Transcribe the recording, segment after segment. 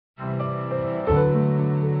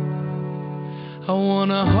I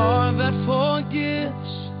want a heart that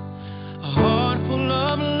forgives, a heart full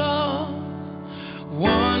of love,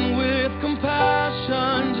 one with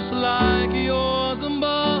compassion just like yours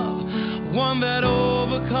above, one that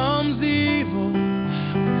overcomes evil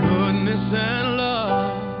with goodness and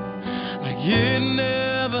love, like it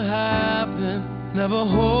never happened, never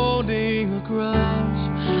holding a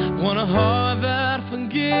grudge. Want a heart that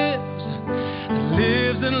forgives, that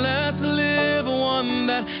lives and lets live, one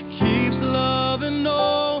that keeps loving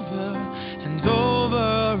over and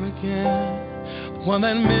over again, one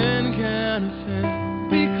that men can offend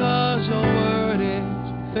because your word is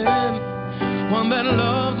thin, one that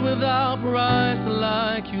loves without price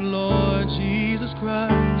like you, Lord Jesus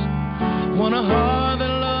Christ. Want a heart that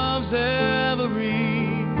loves everybody,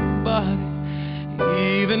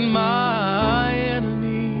 even my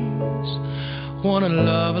enemies. Want to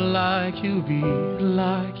love like you, be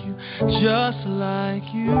like you, just like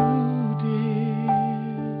you did.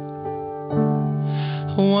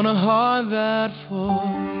 Want a heart that forgives.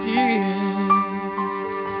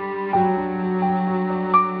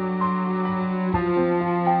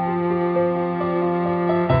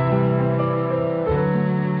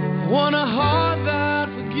 Want a heart that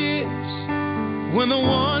forgives when the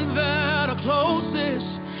ones that are closest,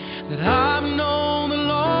 that I've known the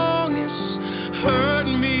longest, hurt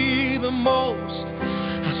me the most.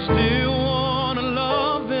 I still want to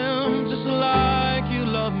love them just like you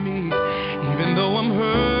love me, even though I'm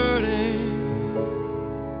hurting.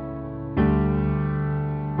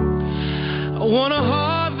 I want a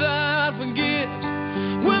heart that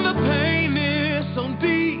forgives when the pain is so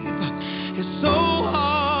deep, it's so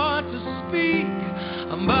hard to speak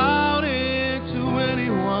about it to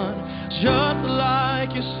anyone, just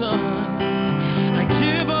like your son. I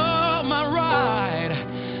give up my right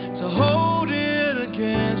to hold it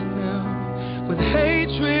against them with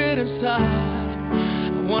hatred inside.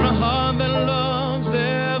 I want a heart that loves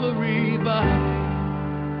everybody,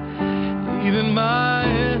 even my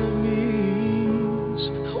enemies.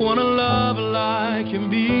 I want to love like you,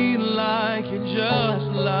 be like you, just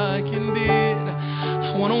like you did.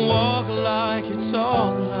 I want to walk like you,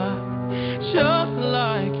 talk like, just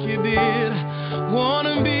like you did. Want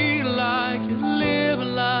to be like you, live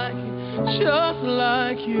like you, just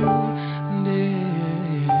like you did.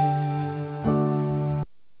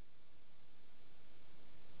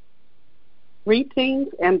 Greetings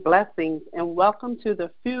and blessings, and welcome to the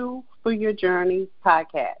Fuel for Your Journey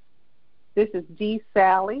podcast. This is D.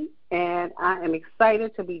 Sally, and I am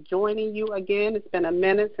excited to be joining you again. It's been a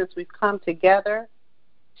minute since we've come together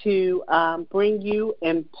to bring you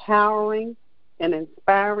empowering and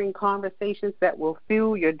inspiring conversations that will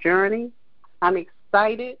fuel your journey. I'm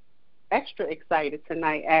excited, extra excited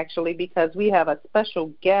tonight, actually, because we have a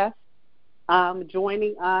special guest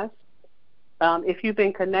joining us. If you've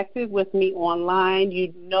been connected with me online,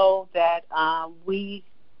 you know that we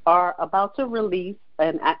are about to release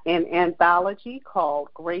an anthology called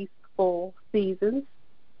Graceful Seasons.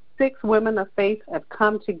 6 women of faith have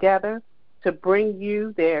come together to bring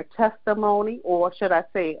you their testimony, or should I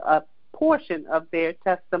say a portion of their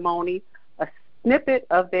testimony, a snippet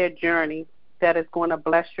of their journey that is going to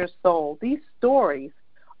bless your soul. These stories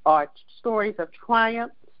are stories of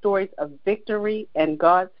triumph, stories of victory, and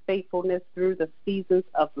God's faithfulness through the seasons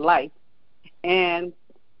of life. And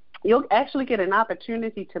you'll actually get an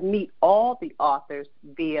opportunity to meet all the authors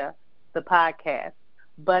via the podcast.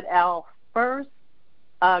 But our first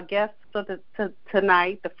guest for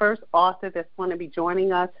tonight, the first author that's going to be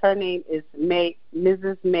joining us, her name is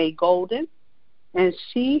Mrs. May Golden, and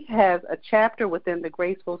she has a chapter within the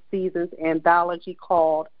Graceful Seasons anthology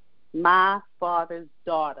called My Father's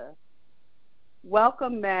Daughter.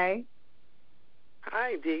 Welcome, May.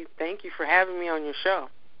 Hi, Dee. Thank you for having me on your show.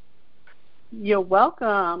 You're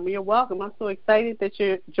welcome. You're welcome. I'm so excited that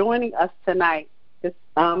you're joining us tonight. It's,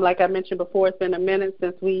 like I mentioned before, it's been a minute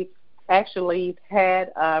since we've actually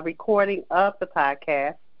had a recording of the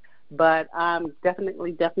podcast, but I'm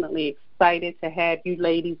definitely excited to have you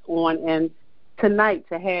ladies on, and tonight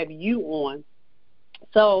to have you on.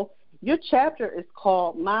 So your chapter is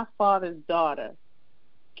called My Father's Daughter.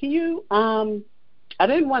 Can you, I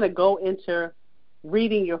didn't want to go into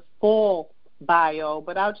reading your full bio,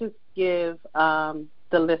 but I'll just give the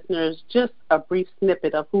listeners just a brief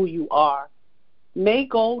snippet of who you are. May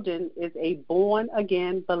Golden is a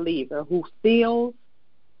born-again believer who feels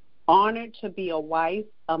honored to be a wife,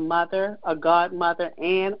 a mother, a godmother,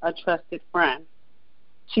 and a trusted friend.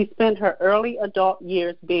 She spent her early adult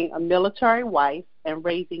years being a military wife and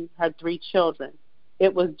raising her 3 children.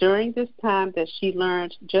 It was during this time that she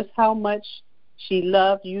learned just how much she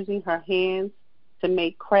loved using her hands to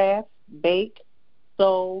make crafts, bake,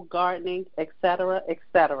 sew, gardening, etc.,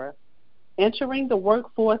 etc. Entering the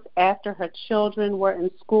workforce after her children were in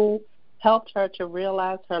school helped her to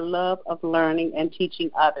realize her love of learning and teaching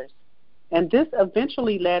others. And this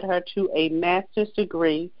eventually led her to a master's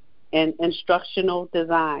degree in instructional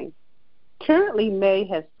design. Currently, May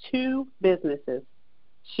has two businesses.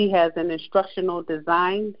 She has an instructional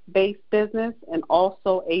design-based business and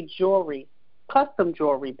also a custom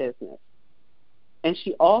jewelry business. And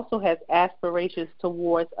she also has aspirations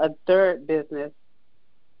towards a third business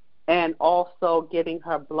and also getting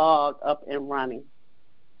her blog up and running.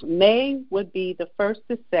 May would be the first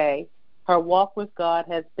to say her walk with God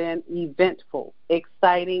has been eventful,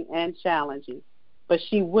 exciting, and challenging, but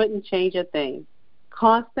she wouldn't change a thing,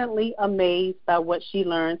 constantly amazed by what she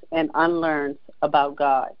learns and unlearns about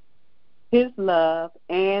God, His love,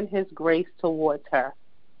 and His grace towards her.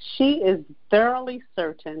 She is thoroughly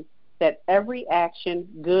certain that every action,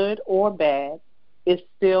 good or bad, is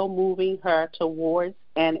still moving her towards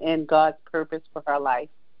and in God's purpose for her life.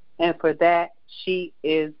 And for that, she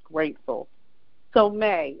is grateful. So,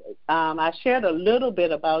 May, I shared a little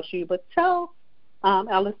bit about you, but tell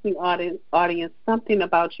our listening audience something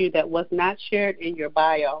about you that was not shared in your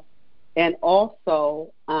bio, and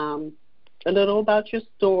also a little about your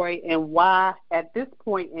story and why, at this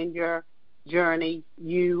point in your journey,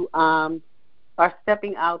 you are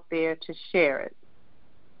stepping out there to share it.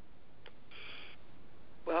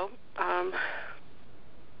 Well, a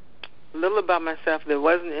little about myself that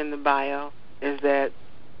wasn't in the bio is that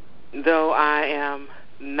though I am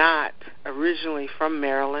not originally from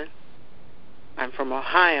Maryland, I'm from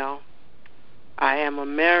Ohio, I am a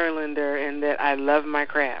Marylander in that I love my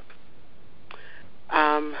crab.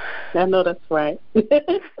 I know that's right.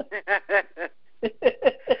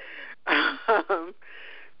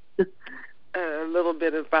 A little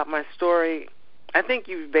bit about my story. I think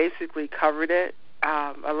you've basically covered it.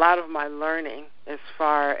 A lot of my learning as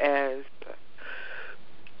far as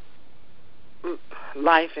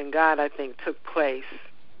life in God, I think, took place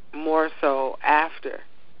more so after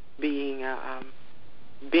being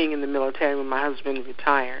in the military when my husband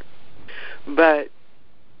retired. But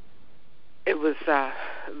it was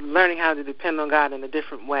learning how to depend on God in a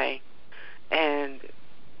different way and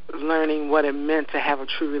learning what it meant to have a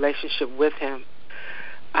true relationship with Him.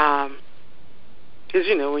 Because,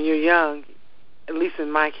 when you're young, at least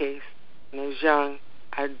in my case, when I was young,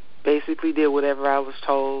 I basically did whatever I was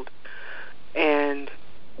told and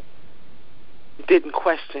didn't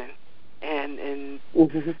question and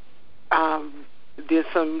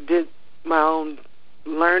did my own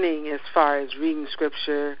learning as far as reading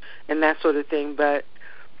scripture and that sort of thing, but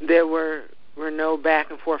there were no back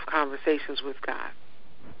and forth conversations with God.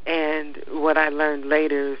 And what I learned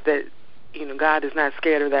later is that, God is not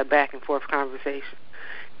scared of that back and forth conversation.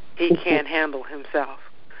 He can't handle Himself.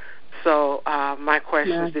 So my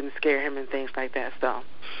questions didn't scare Him and things like that. So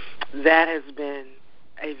that has been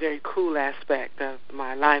a very cool aspect of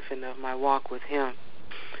my life and of my walk with Him.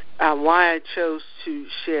 Why I chose to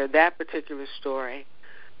share that particular story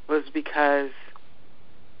was because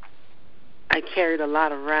I carried a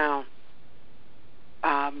lot around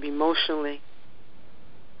emotionally,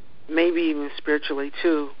 maybe even spiritually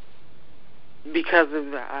too, because of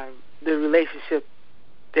the relationship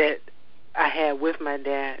that I had with my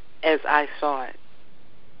dad as I saw it.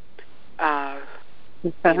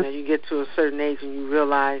 You get to a certain age and you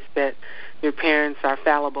realize that your parents are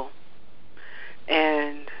fallible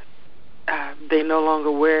and they no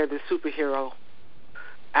longer wear the superhero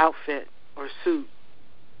outfit or suit.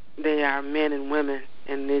 They are men and women,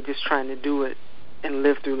 and they're just trying to do it and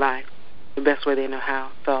live through life the best way they know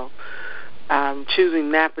how. So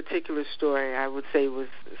choosing that particular story, I would say, was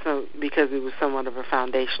because it was somewhat of a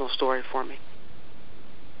foundational story for me.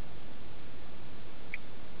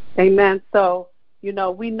 Amen. So, we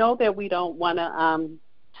know that we don't want to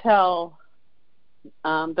tell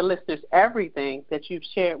the listeners everything that you've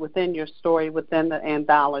shared within your story, within the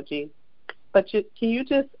anthology. But can you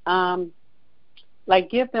just,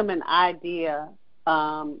 give them an idea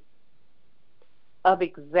of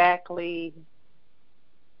exactly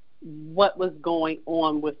what was going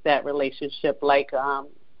on with that relationship?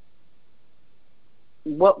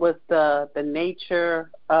 What was the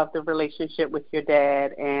nature of the relationship with your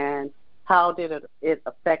dad, and how did it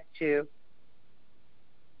affect you?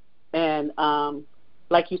 And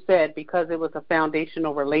like you said, because it was a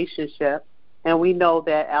foundational relationship, and we know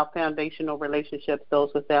that our foundational relationships,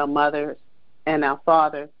 those with our mothers and our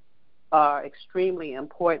fathers, are extremely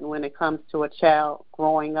important when it comes to a child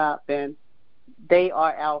growing up, and they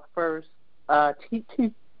are our first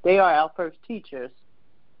teachers.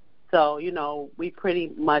 So, we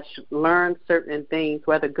pretty much learn certain things,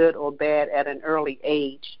 whether good or bad, at an early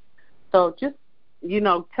age. So just,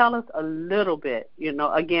 tell us a little bit.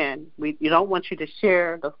 Again, we don't want you to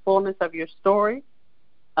share the fullness of your story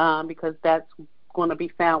because that's going to be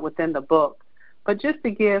found within the book. But just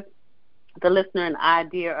to give the listener an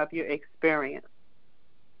idea of your experience.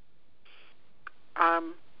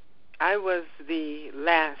 I was the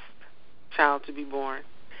last child to be born.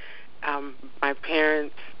 My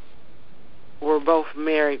parents were both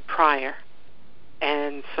married prior,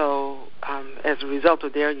 and so as a result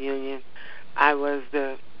of their union, I was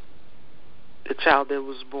the child that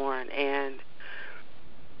was born, and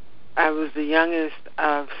I was the youngest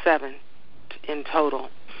of 7 in total.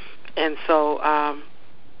 And so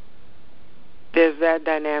there's that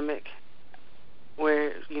dynamic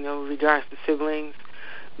where, regards to siblings,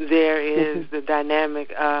 there is the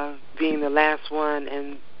dynamic of being the last one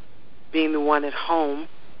and being the one at home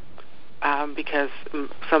because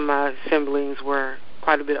some of my siblings were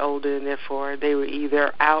quite a bit older, and therefore they were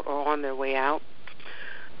either out or on their way out.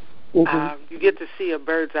 You get to see a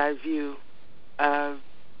bird's eye view of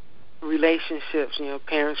relationships,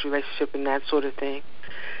 parents' relationship and that sort of thing.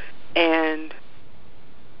 And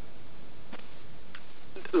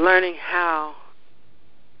learning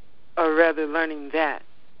that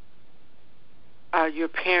your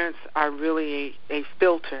parents are really a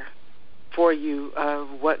filter for you of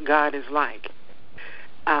what God is like,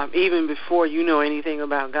 even before you know anything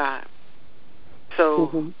about God.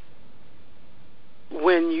 So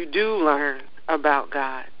when you do learn about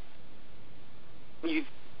God,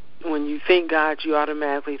 when you think God, you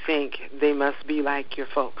automatically think they must be like your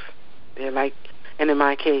folks. They're like, and in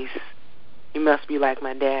my case, you must be like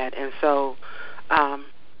my dad. And so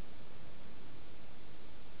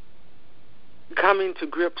coming to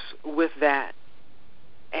grips with that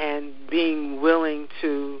and being willing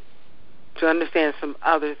to understand some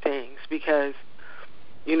other things, because,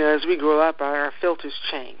 as we grow up, our filters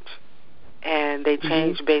change, and they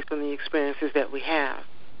change based on the experiences that we have.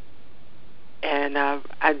 And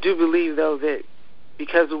I do believe, though, that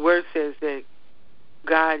because the Word says that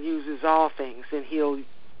God uses all things and He'll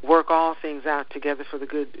work all things out together for the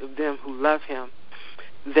good of them who love Him,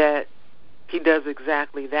 that He does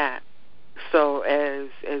exactly that. So as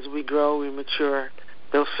we grow, we mature,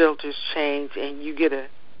 those filters change, and you get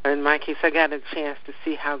in my case, I got a chance to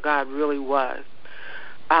see how God really was.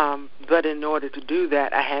 But in order to do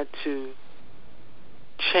that, I had to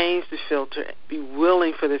change the filter, be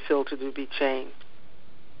willing for the filter to be changed.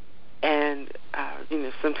 And,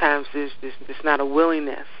 sometimes there's not a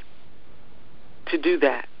willingness to do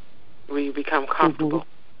that. We become comfortable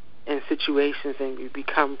in situations, and we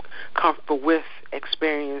become comfortable with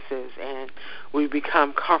experiences, and we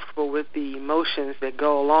become comfortable with the emotions that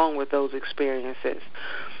go along with those experiences.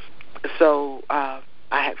 So I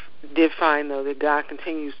did find, though, that God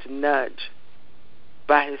continues to nudge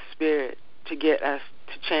by His Spirit to get us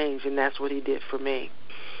to change, and that's what He did for me.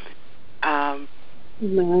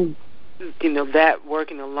 That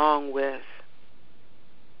working along with,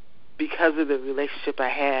 because of the relationship I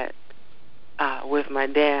had with my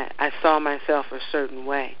dad, I saw myself a certain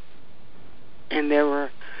way, and there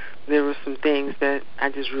were some things that I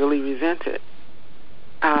just really resented.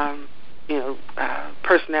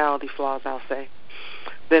 Personality flaws, I'll say,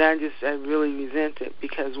 that I really resented,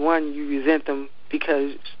 because one, you resent them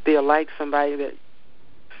because they're like somebody that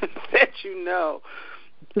that you know.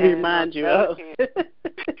 To remind you of.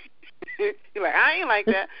 You're like, I ain't like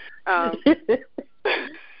that.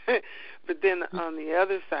 But then on the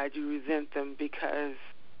other side, you resent them because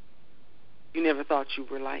you never thought you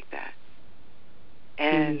were like that.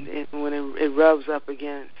 And when it rubs up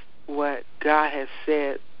against what God has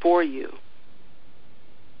said for you,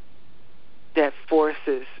 that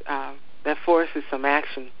forces some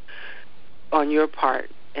action on your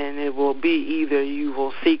part, and it will be either you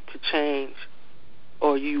will seek to change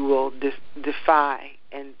or you will defy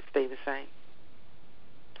and stay the same.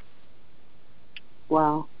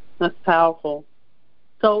 Wow, that's powerful.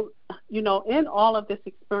 So, in all of this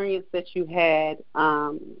experience that you had,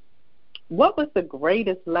 what was the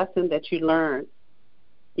greatest lesson that you learned,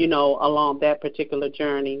 along that particular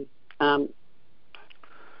journey, as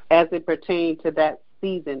it pertained to that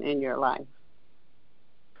season in your life?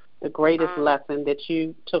 The greatest lesson that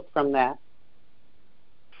you took from that?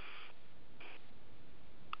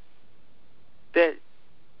 That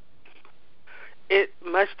it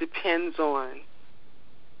much depends on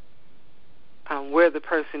where the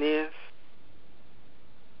person is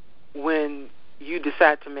when you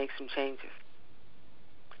decide to make some changes.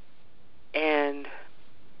 And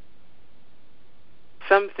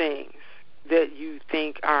some things that you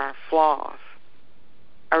think are flaws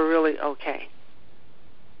are really okay.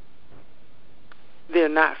 They're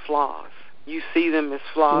not flaws. You see them as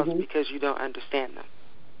flaws because you don't understand them.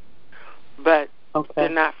 But they're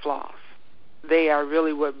not flaws. They are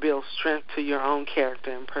really what builds strength to your own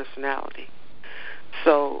character and personality.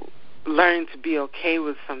 So learn to be okay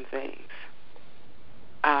with some things,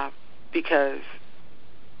 because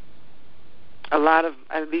a lot of,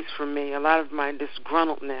 at least for me, a lot of my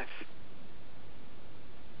disgruntledness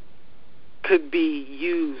could be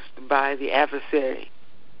used by the adversary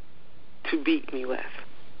to beat me with.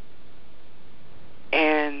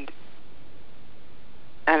 And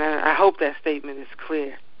I hope that statement is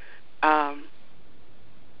clear.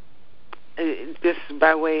 Just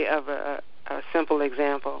by way of a simple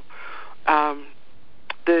example, when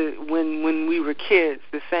we were kids,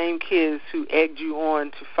 the same kids who egged you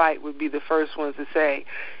on to fight would be the first ones to say,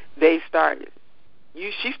 "They started."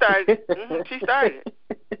 She started. She started.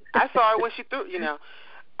 I saw her when she threw.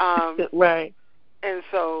 Right. And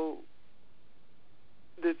so,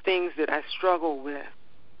 the things that I struggled with,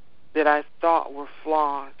 that I thought were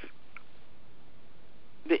flaws,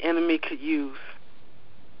 the enemy could use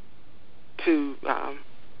to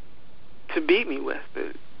beat me with,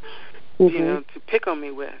 to pick on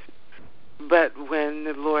me with. But when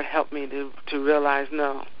the Lord helped me to realize,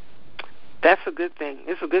 no, that's a good thing.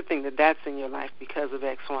 It's a good thing that that's in your life because of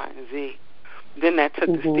X, Y, and Z. Then that took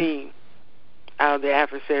the steam out of the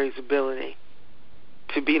adversary's ability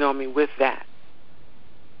to beat on me with that.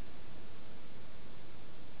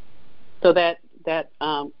 So that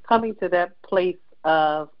coming to that place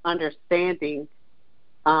of understanding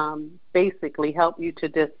basically help you to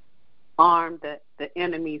disarm the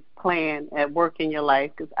enemy's plan at work in your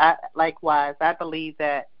life. Because I believe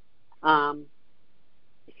that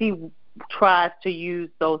he tries to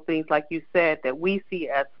use those things, like you said, that we see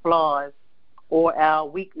as flaws or our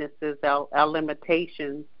weaknesses, our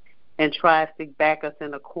limitations, and tries to back us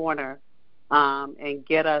in a corner and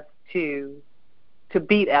get us to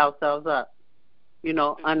beat ourselves up,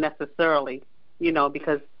 unnecessarily,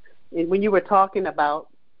 because when you were talking about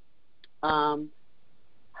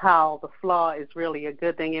how the flaw is really a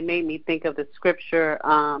good thing, it made me think of the scripture,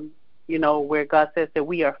 where God says that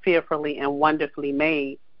we are fearfully and wonderfully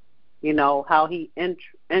made, how he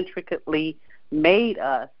intricately made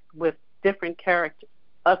us with different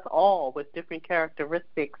us all with different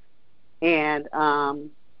characteristics. And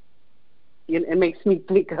it makes me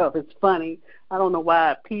think of, it's funny, I don't know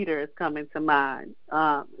why Peter is coming to mind.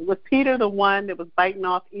 Was Peter the one that was biting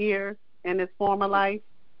off ears in his former life?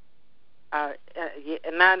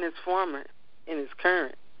 Not in his former, in his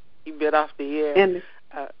current. He bit off the ear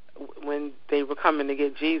when they were coming to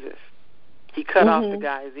get Jesus. He cut off the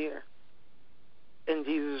guy's ear. And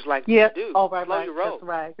Jesus was like, dude, slow your roll. That's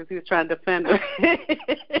right, because he was trying to defend him.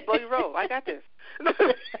 Slow your roll. I got this.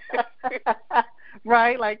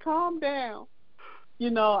 Right, like calm down.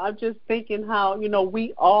 I'm just thinking how,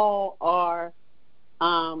 we all are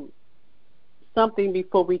something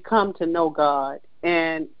before we come to know God.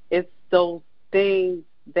 And it's those things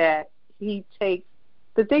that he takes,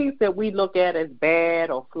 the things that we look at as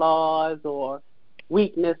bad or flaws or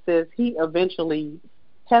weaknesses, he eventually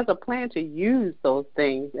has a plan to use those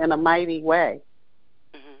things in a mighty way.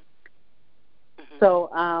 So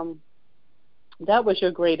that was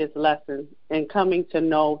your greatest lesson in coming to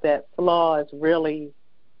know that flaws really,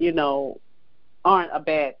 aren't a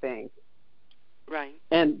bad thing. Right.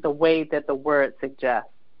 And the way that the word suggests.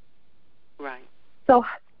 Right. So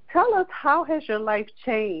tell us, how has your life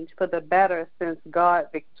changed for the better since God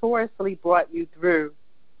victoriously brought you through,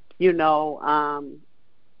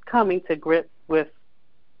 coming to grips with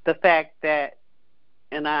the fact that,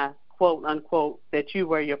 and I quote unquote, that you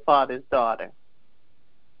were your father's daughter?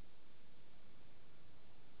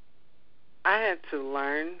 I had to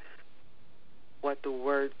learn what the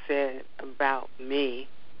word said about me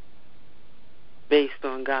based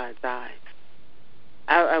on God's eyes.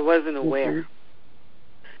 I wasn't aware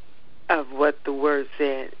of what the word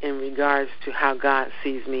said in regards to how God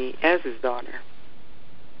sees me as his daughter.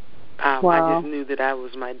 I just knew that I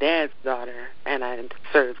was my dad's daughter and I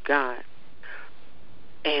served God.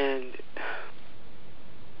 And,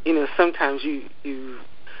 sometimes you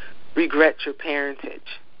regret your parentage.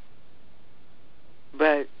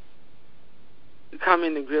 But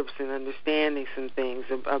coming to grips and understanding some things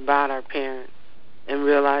about our parents and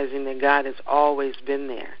realizing that God has always been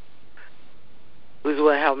there was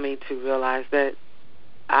what helped me to realize that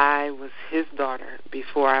I was his daughter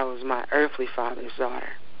before I was my earthly father's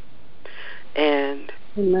daughter. And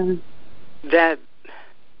that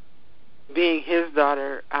being his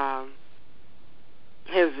daughter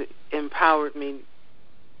has empowered me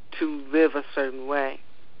to live a certain way.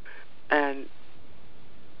 And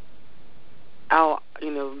while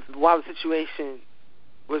the situation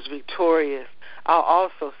was victorious, I'll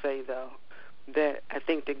also say, though, that I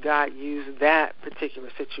think that God used that particular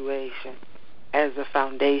situation as a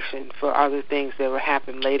foundation for other things that will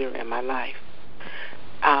happen later in my life.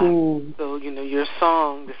 So, your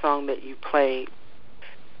song, the song that you played,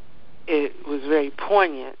 it was very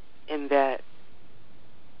poignant in that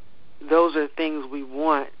those are things we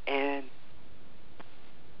want. And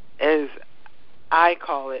as I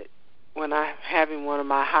call it, when I'm having one of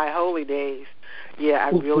my high holy days,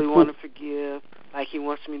 I really want to forgive, like he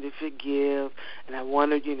wants me to forgive, and I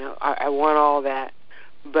want to, I want all that.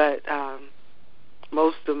 But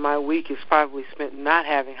most of my week is probably spent not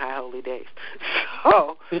having high holy days.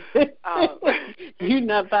 So you're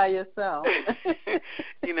not by yourself.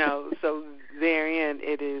 So therein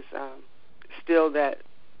it is still that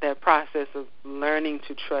process of learning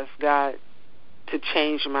to trust God, to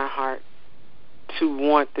change my heart, to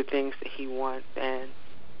want the things that he wants, and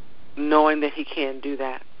knowing that he can't do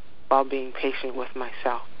that while being patient with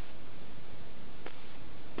myself.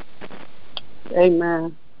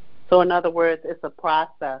 Amen. So in other words, it's a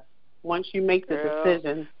process. Once you make the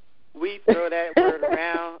decision. We throw that word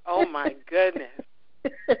around. Oh, my goodness.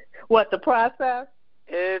 What, the process?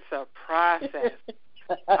 It's a process.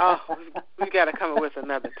 Oh, we got to come up with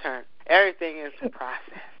another term. Everything is a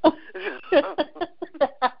process.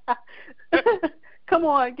 Come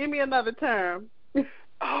on, give me another term.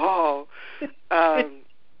 Oh,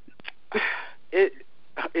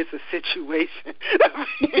 it's a situation.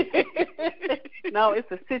 No,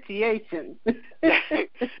 it's a situation.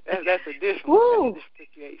 That's a different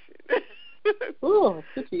situation. Ooh,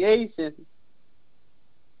 situation.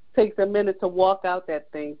 Takes a minute to walk out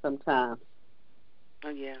that thing sometimes. Oh,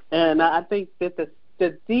 yeah. And I think that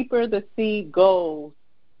the deeper the seed goes,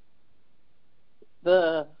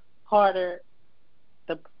 the harder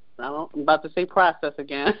I'm about to say process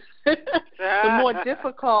again. The more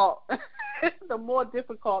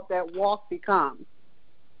difficult that walk becomes.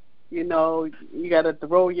 You got to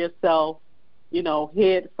throw yourself,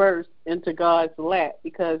 head first into God's lap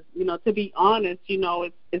because, to be honest,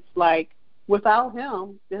 it's like without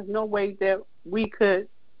him, there's no way that we could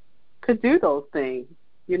do those things,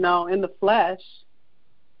 in the flesh.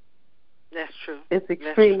 That's true. It's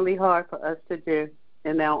extremely hard for us to do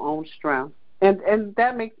in our own strength. And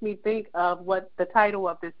that makes me think of what the title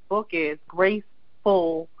of this book is,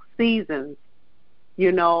 Graceful Seasons.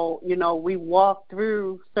 We walk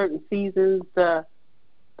through certain seasons, the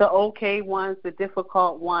okay ones, the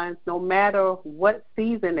difficult ones, no matter what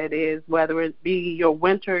season it is, whether it be your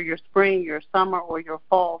winter, your spring, your summer, or your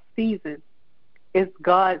fall season. It's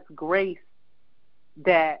God's grace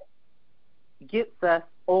that gets us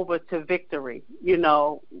over to victory.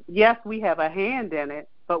 Yes, we have a hand in it,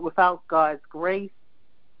 but without God's grace,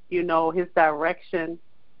 his direction,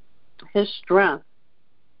 his strength,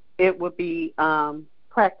 it would be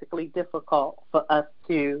practically difficult for us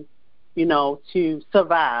to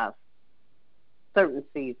survive certain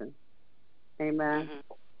seasons. Amen.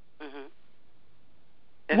 Mm-hmm.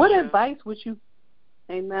 Mm-hmm. What advice would you,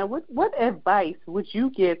 amen, what advice would you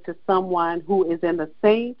give to someone who is in the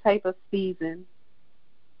same type of season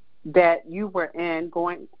that you were in,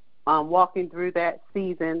 walking through that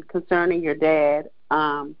season concerning your dad,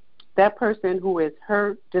 that person who is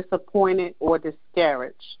hurt, disappointed, or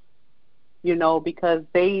discouraged, because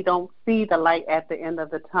they don't see the light at the end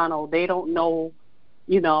of the tunnel. They don't know,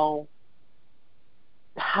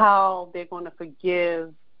 how they're going to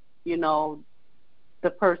forgive, the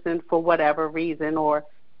person for whatever reason, or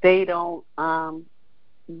they don't,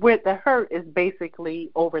 with the hurt is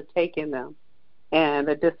basically overtaking them and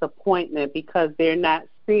the disappointment because they're not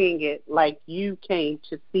seeing it like you came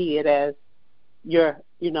to see it as your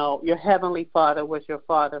heavenly Father was your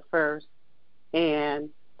father first, and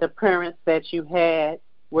the parents that you had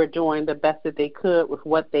were doing the best that they could with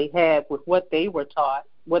what they had, with what they were taught,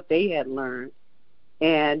 what they had learned.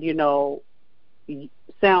 And,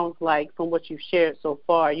 sounds like from what you've shared so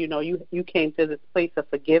far, you came to this place of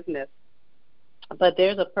forgiveness. But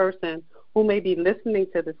there's a person who may be listening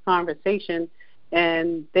to this conversation,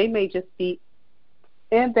 and they may just be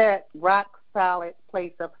in that rock-solid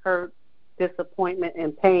place of hurt, disappointment,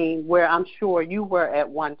 and pain where I'm sure you were at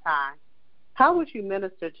one time. How would you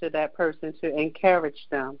minister to that person to encourage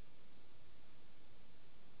them?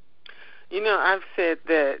 I've said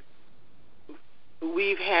that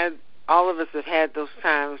all of us have had those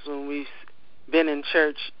times when we've been in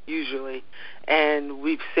church usually, and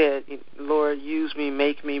we've said, Lord, use me,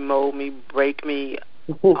 make me, mold me, break me,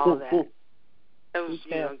 all that. It was,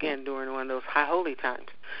 again, during one of those high holy times.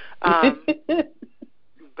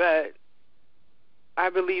 But I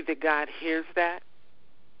believe that God hears that,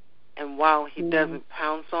 and while he doesn't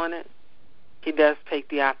pounce on it, he does take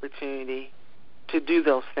the opportunity to do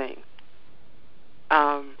those things.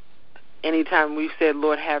 Anytime we've said,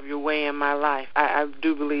 Lord, have your way in my life, I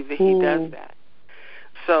do believe that he does that.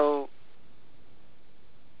 So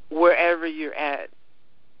wherever you're at,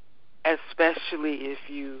 especially if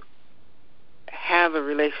you have a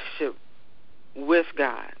relationship with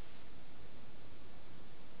God,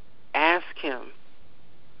 ask him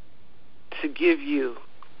to give you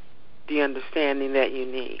the understanding that you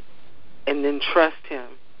need, and then trust him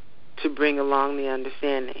to bring along the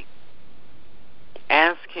understanding.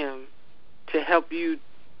 Ask him to help you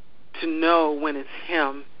to know when it's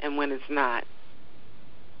him and when it's not.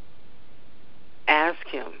 Ask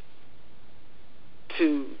him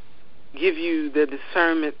to give you the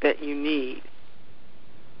discernment that you need.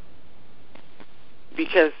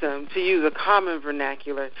 Because to use a common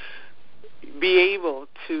vernacular, be able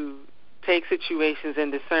to take situations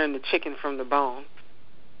and discern the chicken from the bone,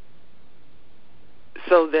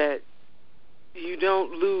 so that you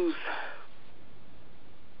don't lose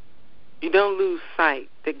sight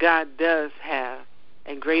that God does have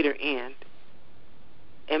a greater end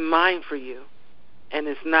in mind for you, and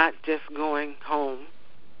it's not just going home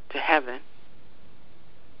to heaven.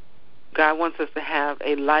 God wants us to have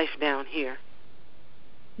a life down here.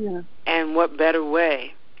 Yeah. And what better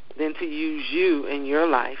way than to use you in your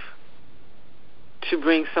life to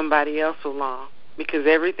bring somebody else along? Because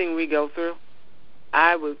everything we go through,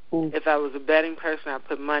 I would, if I was a betting person, I'd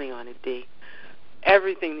put money on it, D.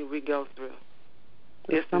 Everything that we go through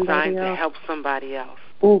is designed to help somebody else.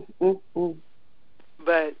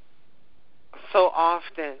 But so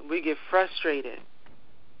often we get frustrated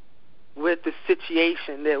with the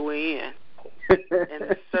situation that we're in and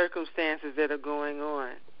the circumstances that are going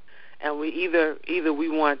on. And we either we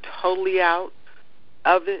want totally out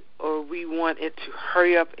of it, or we want it to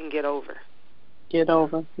hurry up and get over. Get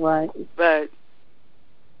over, right. But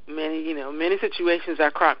many situations are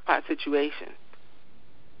crock-pot situations.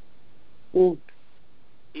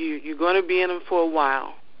 You're going to be in them for a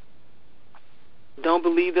while. Don't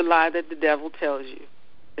believe the lie that the devil tells you,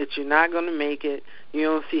 that you're not going to make it. You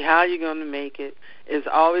don't see how you're going to make it. It's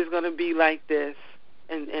always going to be like this,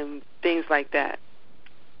 and things like that.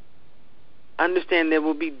 Understand there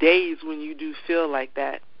will be days when you do feel like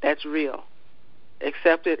that. That's real.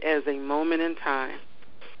 Accept it as a moment in time,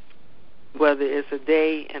 whether it's a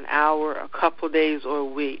day, an hour, a couple days, or a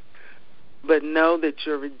week. But know that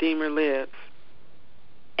your Redeemer lives,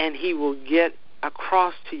 and he will get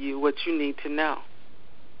across to you what you need to know.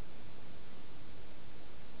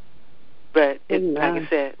 But like I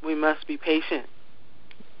said, we must be patient.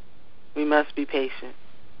 We must be patient.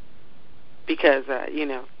 Because,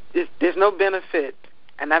 there's no benefit,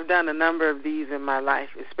 and I've done a number of these in my life,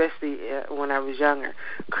 especially when I was younger,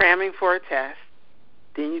 cramming for a test.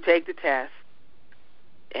 Then you take the test,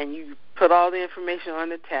 and you put all the information on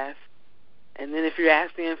the test, and then if you're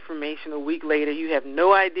asked the information a week later, you have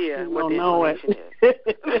no idea what the information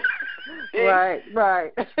is.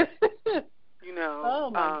 Right. Oh,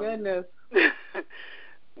 my goodness.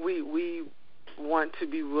 We want to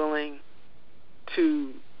be willing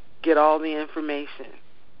to get all the information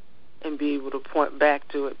and be able to point back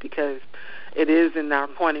to it, because it is in our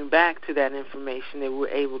pointing back to that information that we're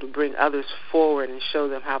able to bring others forward and show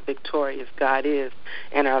them how victorious God is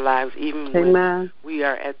in our lives, even when we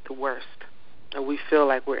are at the worst, or we feel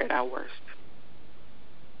like we're at our worst.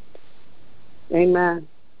 Amen.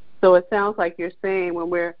 So it sounds like you're saying when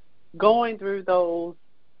we're going through those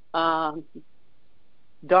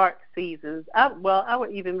dark seasons, I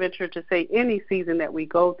would even venture to say any season that we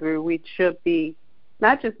go through, we should be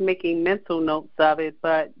not just making mental notes of it,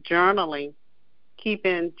 but journaling,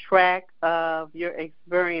 keeping track of your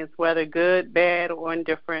experience, whether good, bad, or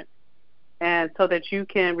indifferent, and so that you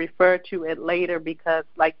can refer to it later, because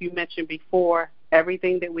like you mentioned before,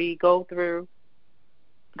 everything that we go through,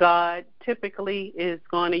 God typically is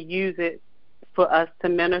going to use it for us to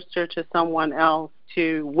minister to someone else,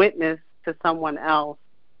 to witness to someone else,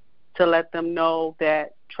 to let them know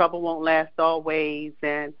that trouble won't last always,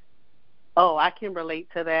 and, I can relate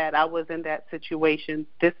to that. I was in that situation.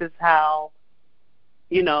 This is how,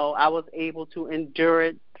 I was able to endure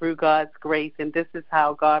it through God's grace, and this is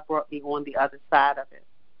how God brought me on the other side of it.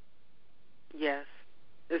 Yes,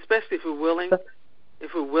 especially if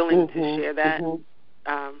we're willing to share that,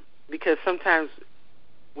 because sometimes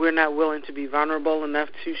we're not willing to be vulnerable enough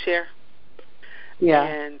to share. Yeah.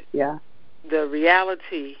 And the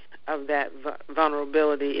reality of that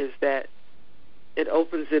vulnerability is that it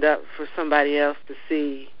opens it up for somebody else to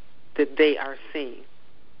see that they are seen.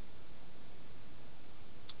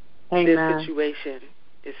 Amen. Their situation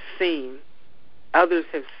is seen. Others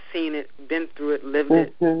have seen it, been through it, lived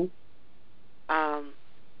it.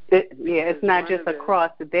 It's not just a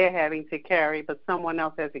cross that they're having to carry, but someone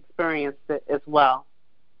else has experienced it as well.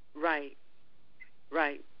 Right.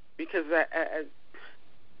 Because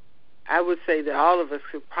I would say that all of us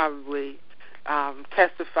could probably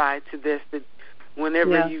testify to this, that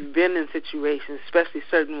whenever you've been in situations, especially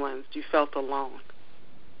certain ones, you felt alone.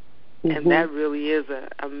 And that really is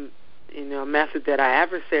a method that our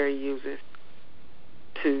adversary uses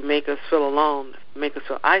to make us feel alone, make us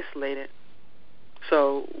feel isolated.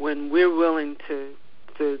 So when we're willing to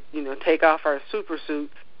take off our super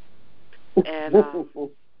suits and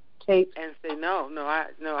say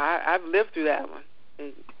I've lived through that one.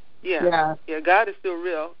 And God is still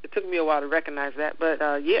real. It took me a while to recognize that, but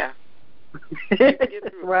get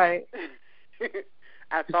through right.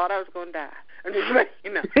 I thought I was going to die. I'm just like,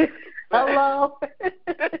 Hello.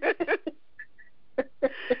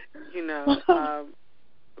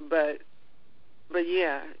 But as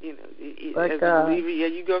a believer,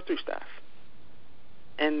 you go through stuff.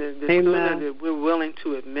 And the sooner that we're willing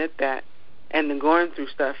to admit that, and the going through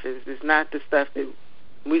stuff is not the stuff that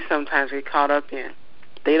we sometimes get caught up in.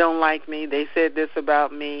 They don't like me. They said this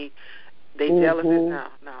about me. They jealous. No.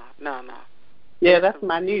 Yeah, that's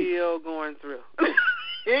my niece. Still going through.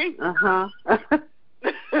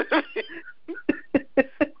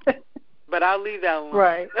 But I'll leave that one.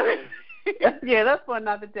 Right. Yeah, that's for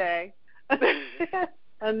another day.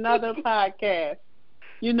 Another podcast.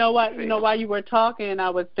 You know what? While you were talking,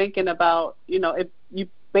 I was thinking about, if you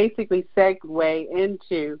basically segue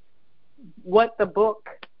into what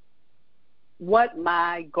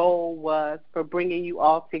my goal was for bringing you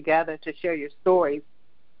all together to share your stories.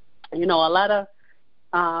 A lot of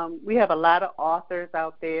we have a lot of authors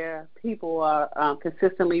out there. People are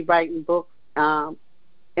consistently writing books, and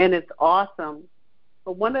it's awesome.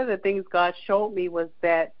 But one of the things God showed me was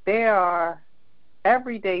that there are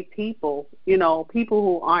everyday people, people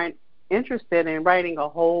who aren't interested in writing a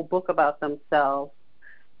whole book about themselves,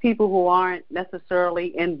 people who aren't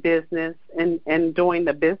necessarily in business and doing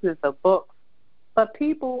the business of books, but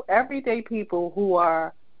everyday people who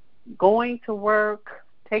are going to work,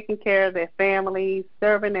 taking care of their families,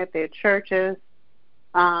 serving at their churches,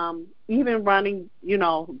 even running,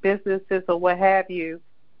 businesses or what have you.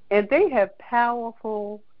 And they have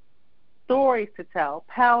powerful stories to tell,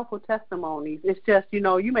 powerful testimonies. It's just,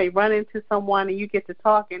 you may run into someone and you get to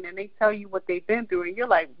talking and they tell you what they've been through and you're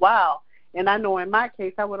like, wow. And I know in my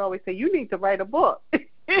case, I would always say, you need to write a book.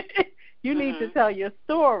 You need to tell your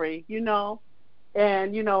story,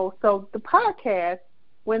 And, so the podcast,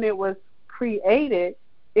 when it was created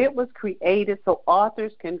so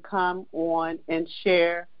authors can come on and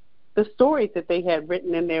share the stories that they had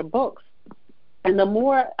written in their books. And the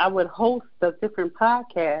more I would host the different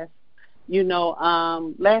podcasts,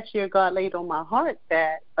 last year God laid on my heart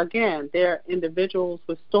that, again, there are individuals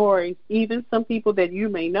with stories, even some people that you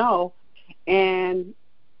may know, and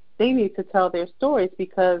they need to tell their stories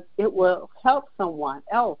because it will help someone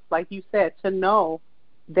else, like you said, to know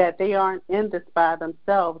that they aren't in this by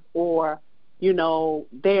themselves, or,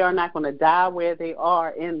 they are not going to die where they are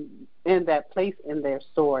in that place in their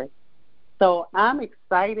story. So I'm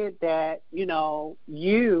excited that,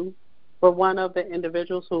 you were one of the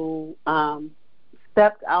individuals who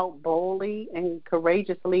stepped out boldly and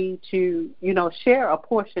courageously to, share a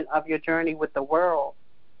portion of your journey with the world,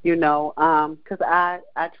 because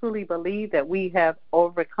I truly believe that we have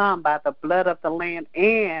overcome by the blood of the Lamb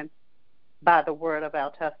and by the word of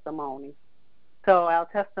our testimony. So our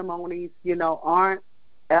testimonies, our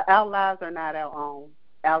lives are not our own.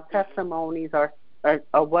 Our testimonies are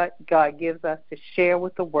what God gives us to share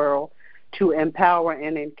with the world, to empower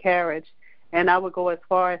and encourage. And I would go as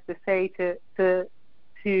far as to say to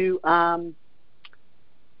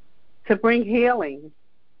bring healing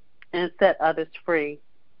and set others free.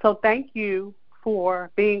 So thank you for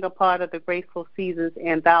being a part of the Graceful Seasons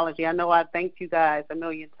Anthology. I know I thanked you guys a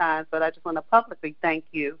million times, but I just want to publicly thank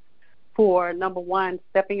you for, number one,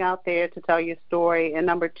 stepping out there to tell your story, and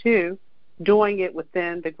number two, doing it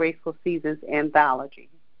within the Graceful Seasons Anthology.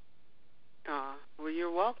 Well,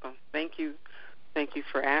 you're welcome. Thank you. Thank you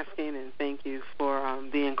for asking, and thank you for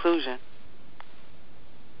the inclusion.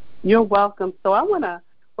 You're welcome. So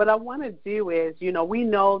what I want to do is, we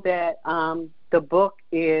know that the book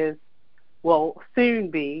will soon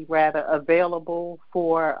be available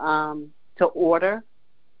to order.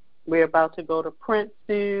 We're about to go to print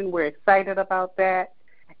soon. We're excited about that.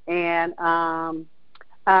 And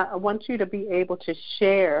I want you to be able to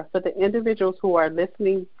share for the individuals who are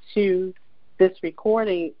listening to this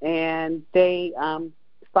recording and they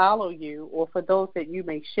follow you, or for those that you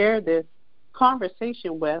may share this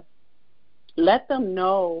conversation with, let them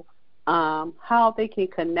know how they can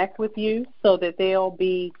connect with you so that they'll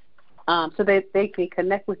be so that they can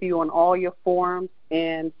connect with you on all your forums,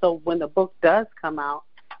 and so when the book does come out,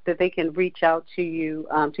 that they can reach out to you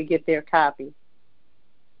to get their copy.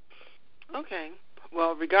 Okay.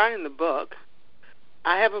 Well, regarding the book,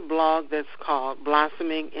 I have a blog that's called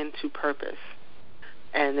Blossoming into Purpose,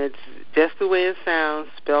 and it's just the way it sounds,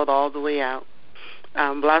 spelled all the way out.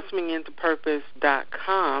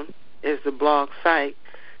 BlossomingIntoPurpose.com is the blog site.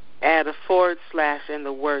 Add a / and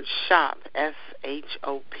the word shop,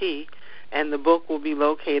 SHOP, and the book will be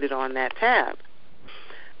located on that tab.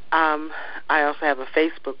 I also have a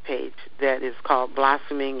Facebook page that is called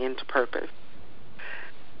Blossoming into Purpose,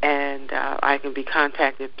 and I can be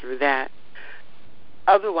contacted through that.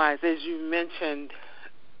 Otherwise, as you mentioned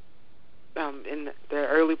in the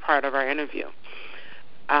early part of our interview,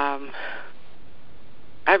 I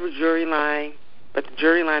have a jury line, but the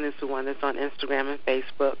jury line is the one that's on Instagram and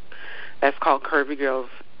Facebook. That's called Curvy Girls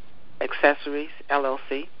Accessories,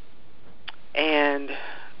 LLC. And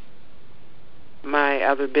my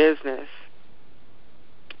other business,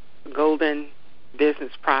 Golden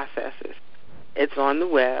Business Processes, it's on the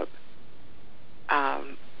web,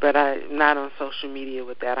 but I'm not on social media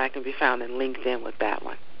with that. I can be found in LinkedIn with that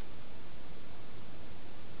one.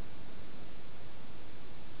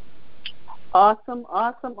 Awesome.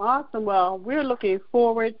 Well, we're looking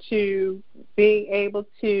forward to being able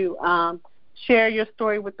to share your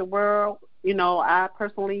story with the world. You know, I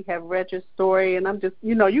personally have read your story, and I'm just,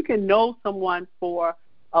 you can know someone for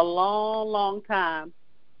a long, long time,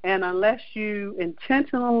 and unless you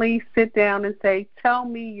intentionally sit down and say, tell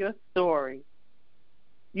me your story,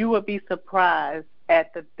 you will be surprised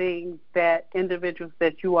at the things that individuals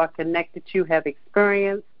that you are connected to have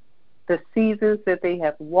experienced, the seasons that they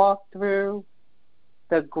have walked through,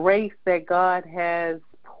 the grace that God has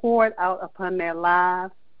poured out upon their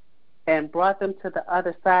lives and brought them to the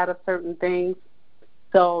other side of certain things.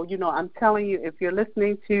 So, I'm telling you, if you're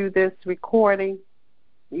listening to this recording,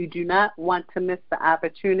 you do not want to miss the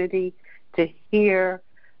opportunity to hear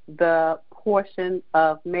the portion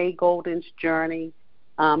of May Golden's journey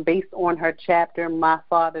based on her chapter, My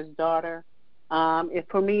Father's Daughter.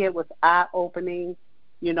 For me, it was eye-opening.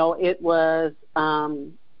 It was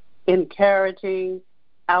encouraging.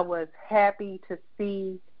 I was happy to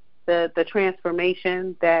see the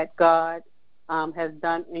transformation that God has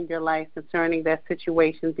done in your life concerning that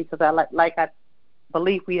situation, because I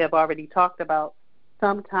believe we have already talked about,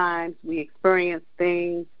 sometimes we experience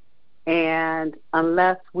things, and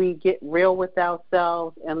unless we get real with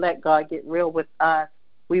ourselves and let God get real with us,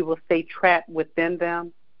 we will stay trapped within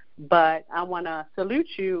them. But I want to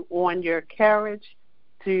salute you on your courage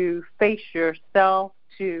to face yourself,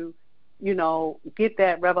 to, get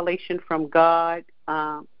that revelation from God,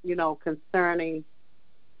 concerning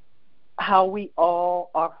how we all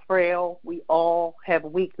are frail, we all have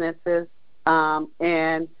weaknesses,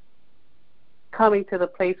 and coming to the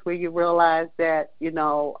place where you realize that,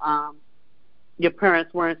 your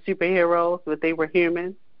parents weren't superheroes, but they were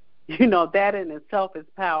human. That in itself is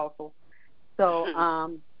powerful.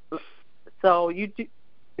 So,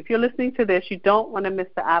 if you're listening to this, you don't want to miss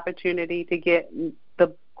the opportunity to get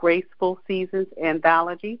the Graceful Seasons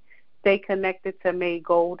Anthology. Stay connected to May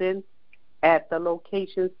Golden at the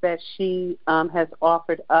locations that she has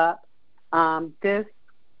offered up. This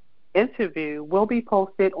interview will be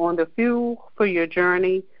posted on the Fuel for Your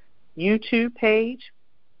Journey YouTube page,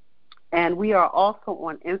 and we are also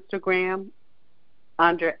on Instagram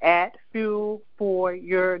under @Fuel for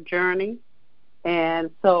Your Journey. And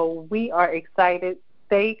so we are excited.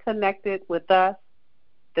 Stay connected with us,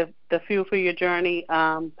 the Fuel for Your Journey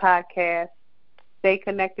podcast. Stay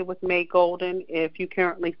connected with May Golden. If you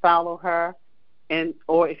currently follow her,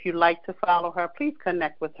 or if you like to follow her, please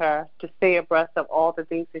connect with her to stay abreast of all the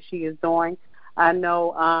things that she is doing. I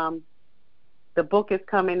know the book is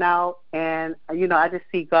coming out, and, I just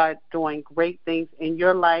see God doing great things in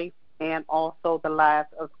your life and also the lives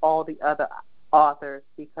of all the other authors,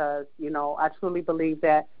 because, I truly believe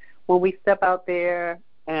that when we step out there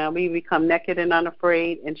and we become naked and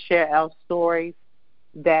unafraid and share our stories,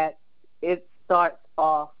 that it starts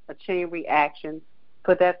off a chain reaction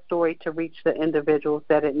for that story to reach the individuals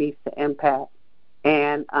that it needs to impact.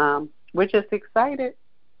 And we're just excited.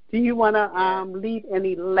 Do you want to leave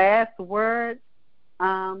any last words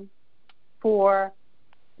for,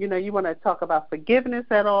 you want to talk about forgiveness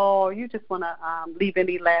at all? You just want to leave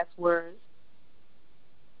any last words?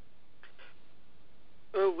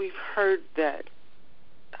 Well, we've heard that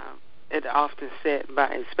it often said by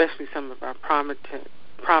especially some of our prominent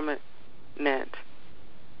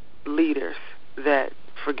leaders that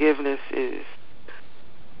forgiveness is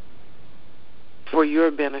for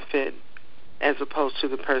your benefit as opposed to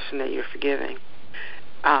the person that you're forgiving.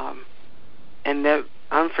 And that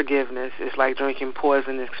unforgiveness is like drinking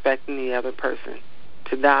poison and expecting the other person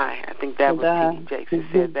to die. I think that was T.D. Jakes who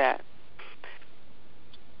said that.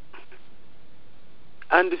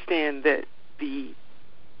 Understand that the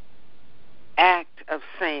act of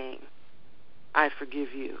saying, I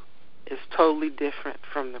forgive you, is totally different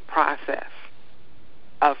from the process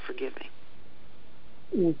of forgiving.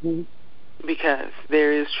 Mm-hmm. Because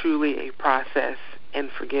there is truly a process in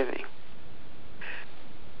forgiving.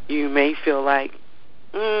 You may feel like,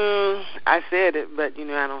 I said it, but,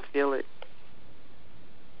 I don't feel it.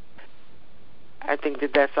 I think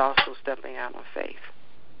that that's also stepping out on faith.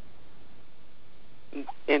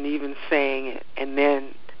 And even saying it, and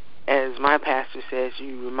then, as my pastor says,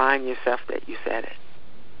 you remind yourself that you said it.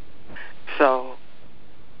 So,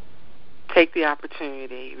 take the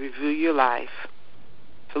opportunity, review your life.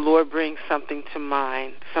 The Lord brings something to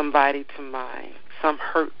mind, somebody to mind, some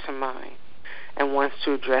hurt to mind, and wants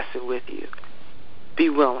to address it with you. Be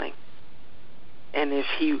willing. And if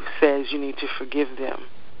He says you need to forgive them,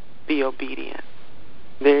 be obedient.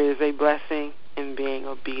 There is a blessing in being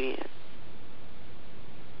obedient.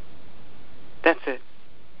 That's it.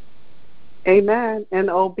 Amen. And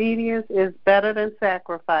obedience is better than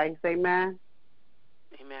sacrifice. Amen.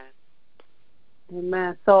 Amen.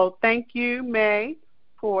 Amen. So thank you, May,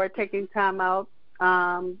 for taking time out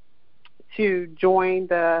to join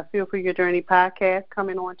the Feel for Your Journey podcast,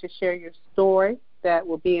 coming on to share your story that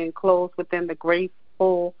will be enclosed within the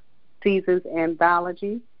Graceful Seasons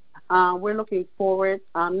Anthology. We're looking forward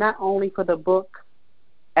not only for the book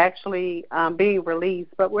actually being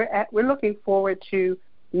released, but we're looking forward to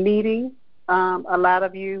meeting a lot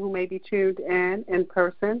of you who may be tuned in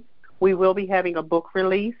person. We will be having a book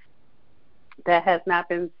release that has not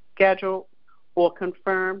been scheduled or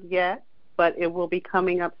confirmed yet, but it will be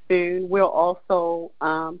coming up soon. We'll also,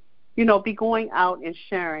 be going out and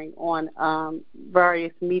sharing on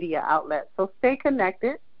various media outlets. So stay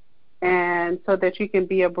connected, and so that you can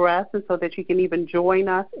be abreast, and so that you can even join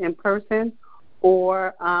us in person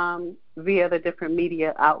or via the different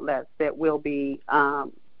media outlets that we'll be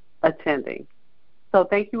attending. So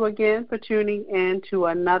thank you again for tuning in to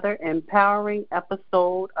another empowering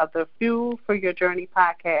episode of the Fuel for Your Journey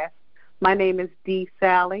podcast. My name is D.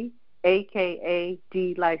 Sally, a.k.a.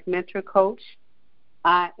 D Life Mentor Coach.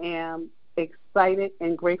 I am excited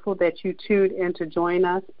and grateful that you tuned in to join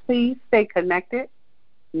us. Please stay connected.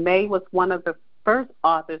 May was one of the first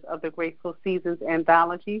authors of the Graceful Seasons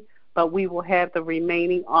Anthology, but we will have the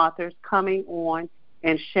remaining authors coming on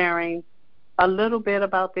and sharing a little bit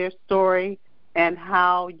about their story and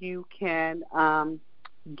how you can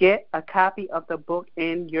get a copy of the book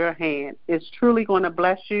in your hand. It's truly going to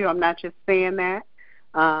bless you. I'm not just saying that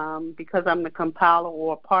because I'm the compiler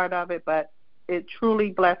or a part of it, but it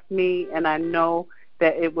truly blessed me, and I know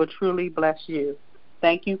that it will truly bless you.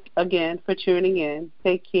 Thank you again for tuning in.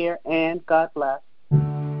 Take care, and God bless.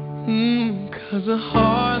 'Cause the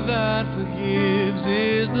heart that forgives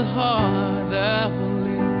is the heart that will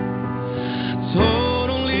live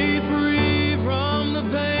totally free from the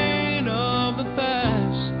pain of the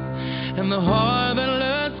past, and the heart that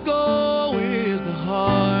lets go is the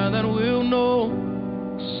heart that will know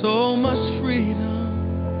so much freedom.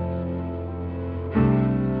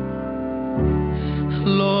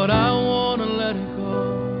 Lord, I want to let it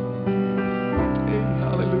go. Hey,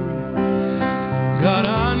 hallelujah. God,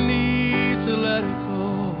 I need to let it go.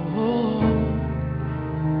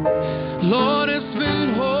 Lord, it's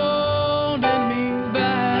been holding me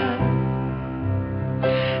back,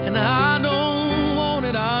 and I don't want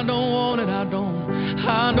it, I don't want it, I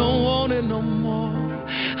don't want it no more.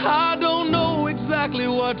 I don't know exactly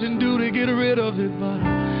what to do to get rid of it, but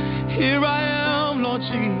here I am, Lord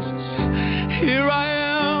Jesus. Here I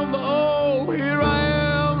am, oh, here I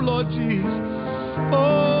am, Lord Jesus.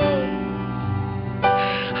 Oh,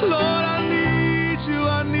 Lord, I need you,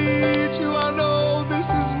 I need you. I know this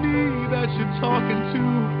is me that you're talking to.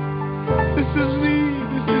 This is me,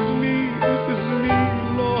 this is me, this is me,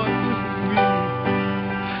 Lord, this is me.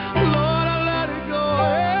 Lord, I let it go.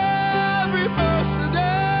 Every person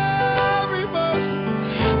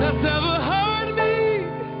that's ever hurt me,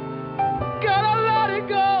 God, I let it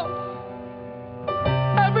go.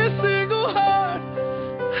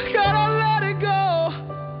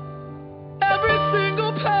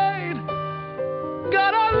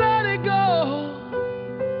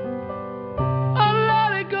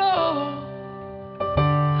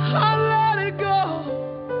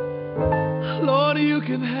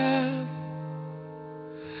 can have it.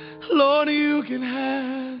 Lord, you can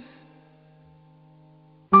have it.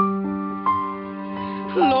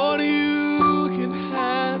 Lord, you can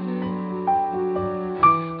have it.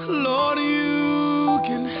 Lord, you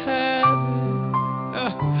can have it.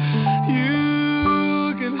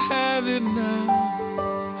 You can have it now.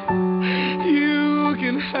 You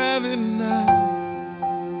can have it now.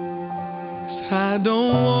 'Cause I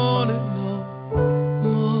don't want it now.